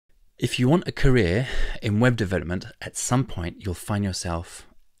If you want a career in web development, at some point you'll find yourself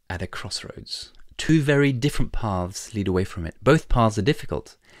at a crossroads. Two very different paths lead away from it. Both paths are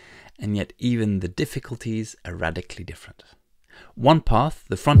difficult, and yet even the difficulties are radically different. One path,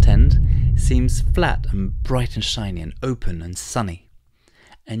 the front end, seems flat and bright and shiny and open and sunny,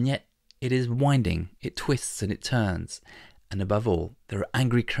 and yet it is winding, it twists and it turns, and above all, there are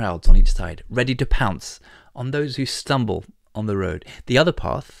angry crowds on each side, ready to pounce on those who stumble on the road. The other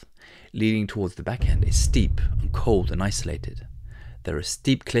path, leading towards the back end, is steep and cold and isolated. There are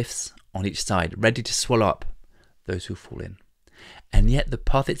steep cliffs on each side, ready to swallow up those who fall in. And yet the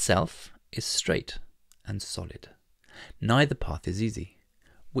path itself is straight and solid. Neither path is easy.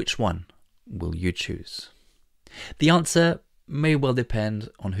 Which one will you choose? The answer may well depend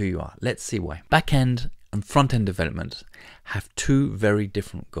on who you are. Let's see why. Back-end and front-end development have two very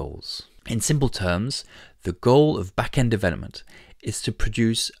different goals. In simple terms, the goal of back-end development is to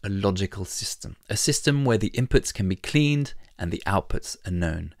produce a logical system, a system where the inputs can be cleaned and the outputs are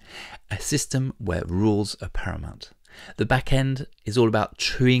known, a system where rules are paramount. The back-end is all about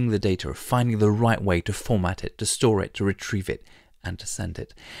chewing the data, of finding the right way to format it, to store it, to retrieve it, and to send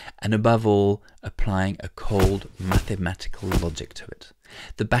it, and above all, applying a cold mathematical logic to it.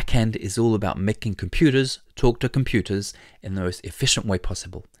 The back-end is all about making computers talk to computers in the most efficient way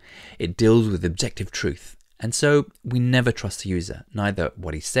possible. It deals with objective truth, and so we never trust the user, neither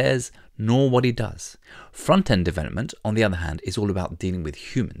what he says nor what he does. Front-end development, on the other hand, is all about dealing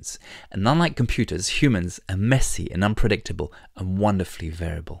with humans, and unlike computers, humans are messy and unpredictable and wonderfully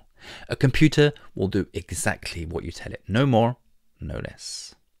variable. A computer will do exactly what you tell it, no more, no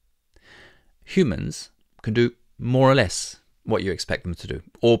less. Humans can do more or less what you expect them to do,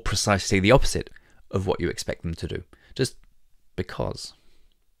 or precisely the opposite of what you expect them to do, just because.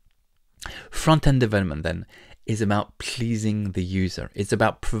 Front-end development then is about pleasing the user. It's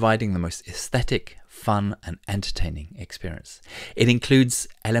about providing the most aesthetic, fun and entertaining experience. It includes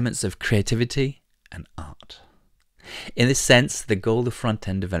elements of creativity and art. In this sense, the goal of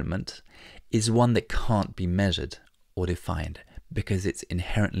front-end development is one that can't be measured or defined because it's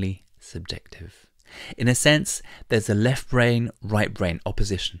inherently subjective. In a sense, there's a left brain, right brain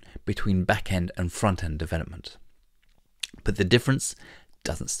opposition between back-end and front-end development. But the difference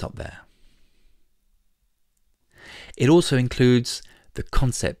doesn't stop there. It also includes the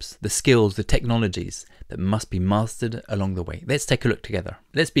concepts, the skills, the technologies that must be mastered along the way. Let's take a look together.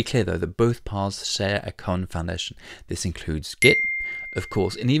 Let's be clear though that both paths share a common foundation. This includes Git, of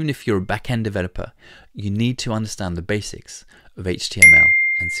course, and even if you're a back-end developer, you need to understand the basics of HTML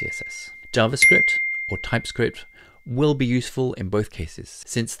and CSS. JavaScript or TypeScript will be useful in both cases,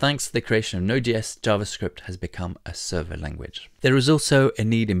 since thanks to the creation of Node.js, JavaScript has become a server language. There is also a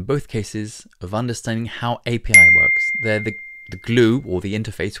need in both cases of understanding how API works. They're the glue or the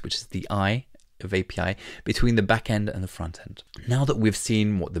interface, which is the I of API, between the backend and the front end. Now that we've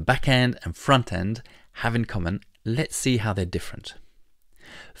seen what the backend and front end have in common, let's see how they're different.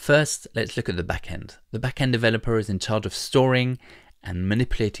 First, let's look at the backend. The backend developer is in charge of storing and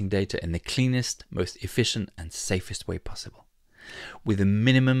manipulating data in the cleanest, most efficient and safest way possible, with a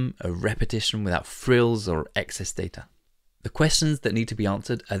minimum of repetition without frills or excess data. The questions that need to be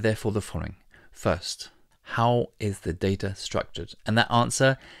answered are therefore the following. First, how is the data structured? And that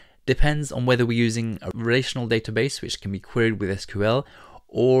answer depends on whether we're using a relational database which can be queried with SQL,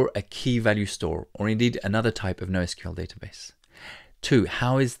 or a key value store, or indeed another type of NoSQL database. 2,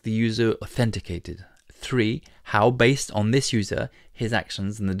 how is the user authenticated? 3, how, based on this user, his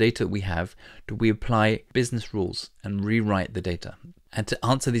actions and the data that we have, do we apply business rules and rewrite the data? And to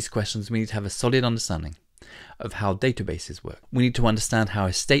answer these questions, we need to have a solid understanding of how databases work. We need to understand how a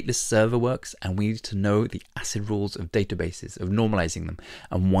stateless server works, and we need to know the ACID rules of databases, of normalizing them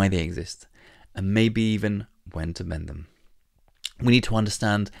and why they exist, and maybe even when to bend them. We need to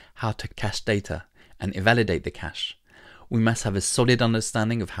understand how to cache data and invalidate the cache. We must have a solid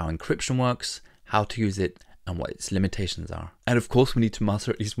understanding of how encryption works, how to use it, and what its limitations are. And of course, we need to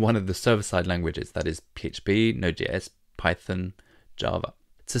master at least one of the server-side languages, that is PHP, Node.js, Python, Java.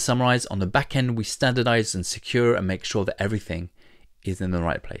 To summarize, on the back end, we standardize and secure and make sure that everything is in the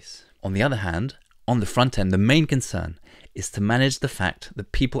right place. On the other hand, on the front end, the main concern is to manage the fact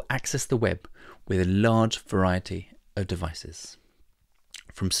that people access the web with a large variety of devices.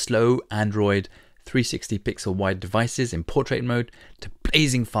 From slow Android 360 pixel wide devices in portrait mode to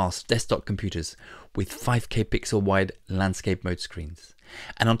blazing fast desktop computers with 5K pixel wide landscape mode screens.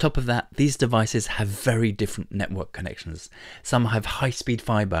 And on top of that, these devices have very different network connections. Some have high-speed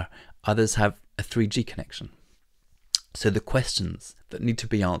fiber, others have a 3G connection. So the questions that need to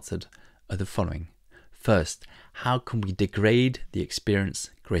be answered are the following. First, how can we degrade the experience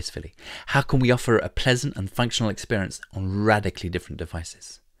gracefully? How can we offer a pleasant and functional experience on radically different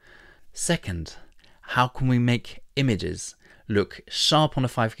devices? Second, how can we make images look sharp on a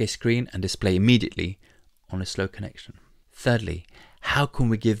 5K screen and display immediately on a slow connection? Thirdly, how can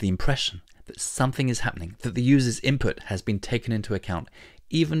we give the impression that something is happening, that the user's input has been taken into account,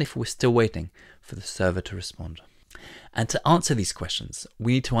 even if we're still waiting for the server to respond? And to answer these questions,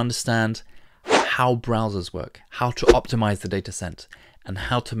 we need to understand how browsers work, how to optimize the data sent, and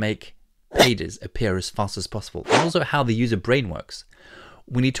how to make pages appear as fast as possible, and also how the user brain works.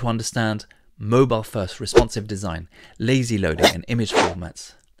 We need to understand mobile-first responsive design, lazy loading, and image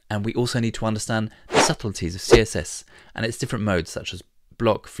formats. And we also need to understand the subtleties of CSS and its different modes, such as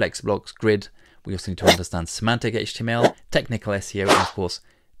block, flex blocks, grid. We also need to understand semantic HTML, technical SEO, and of course,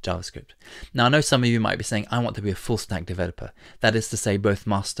 JavaScript. Now, I know some of you might be saying, I want to be a full-stack developer. That is to say, both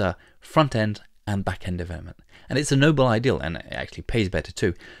master front-end and back-end development. And it's a noble ideal, and it actually pays better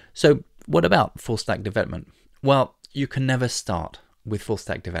too. So what about full-stack development? Well, you can never start with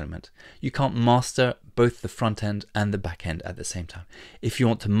full-stack development. You can't master both the front-end and the back-end at the same time. If you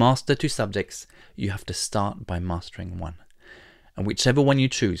want to master two subjects, you have to start by mastering one. And whichever one you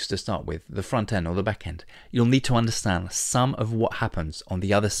choose to start with, the front end or the back end, you'll need to understand some of what happens on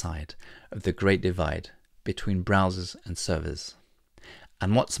the other side of the great divide between browsers and servers.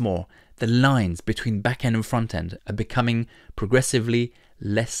 And what's more, the lines between back end and front end are becoming progressively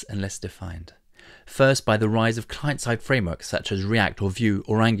less and less defined. First, by the rise of client-side frameworks such as React or Vue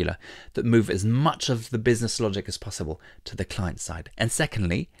or Angular that move as much of the business logic as possible to the client side. And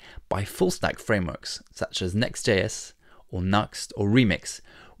secondly, by full-stack frameworks such as Next.js or Nuxt or Remix,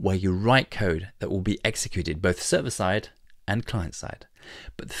 where you write code that will be executed both server-side and client-side.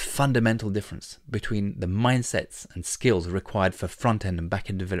 But the fundamental difference between the mindsets and skills required for front-end and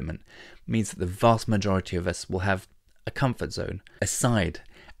back-end development means that the vast majority of us will have a comfort zone aside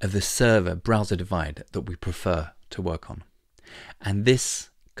of the server-browser divide that we prefer to work on. And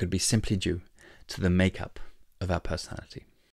this could be simply due to the makeup of our personality.